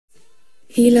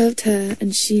He loved her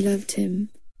and she loved him.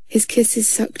 His kisses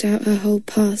sucked out her whole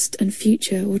past and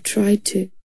future, or tried to.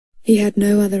 He had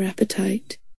no other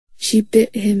appetite. She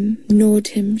bit him, gnawed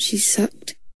him, she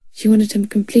sucked. She wanted him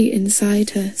complete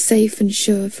inside her, safe and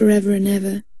sure, forever and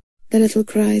ever. The little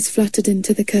cries fluttered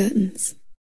into the curtains.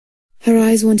 Her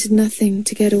eyes wanted nothing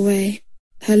to get away.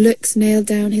 Her looks nailed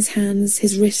down his hands,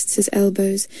 his wrists, his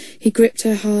elbows. He gripped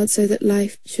her hard so that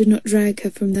life should not drag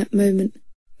her from that moment.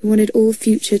 He wanted all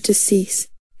future to cease.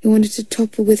 He wanted to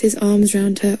topple with his arms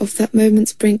round her off that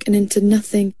moment's brink and into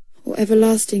nothing, or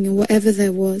everlasting, or whatever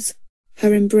there was.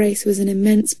 Her embrace was an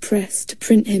immense press to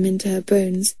print him into her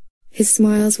bones. His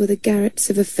smiles were the garrets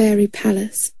of a fairy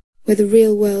palace, where the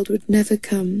real world would never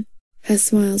come. Her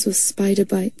smiles were spider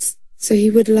bites, so he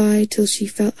would lie till she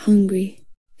felt hungry.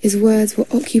 His words were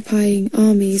occupying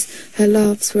armies, her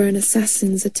laughs were an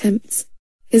assassin's attempts.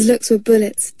 His looks were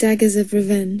bullets, daggers of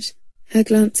revenge. Her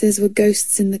glances were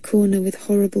ghosts in the corner with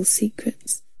horrible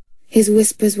secrets. His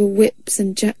whispers were whips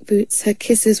and jackboots, her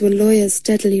kisses were lawyers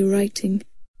steadily writing.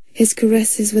 His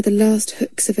caresses were the last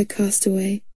hooks of a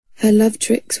castaway. Her love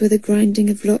tricks were the grinding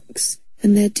of locks,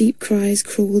 and their deep cries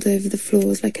crawled over the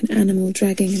floors like an animal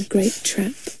dragging a great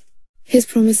trap. His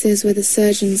promises were the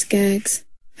surgeon's gags.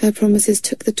 Her promises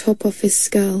took the top off his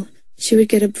skull. She would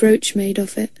get a brooch made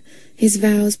of it. His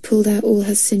vows pulled out all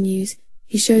her sinews.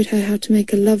 He showed her how to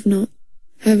make a love knot.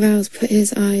 Her vows put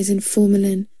his eyes in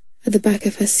formalin. At the back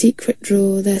of her secret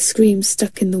drawer, their screams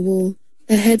stuck in the wall.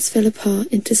 Their heads fell apart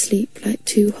into sleep like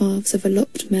two halves of a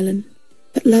lopped melon.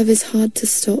 But love is hard to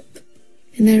stop.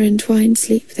 In their entwined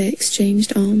sleep they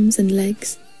exchanged arms and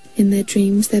legs. In their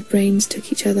dreams their brains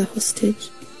took each other hostage.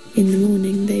 In the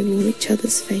morning they wore each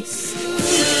other's face.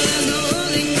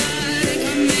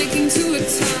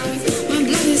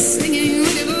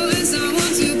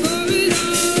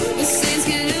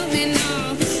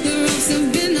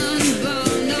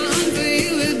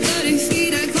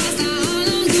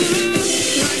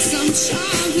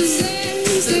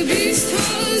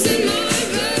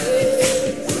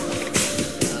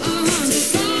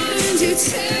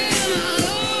 Tell my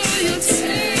Lord, your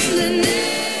tale and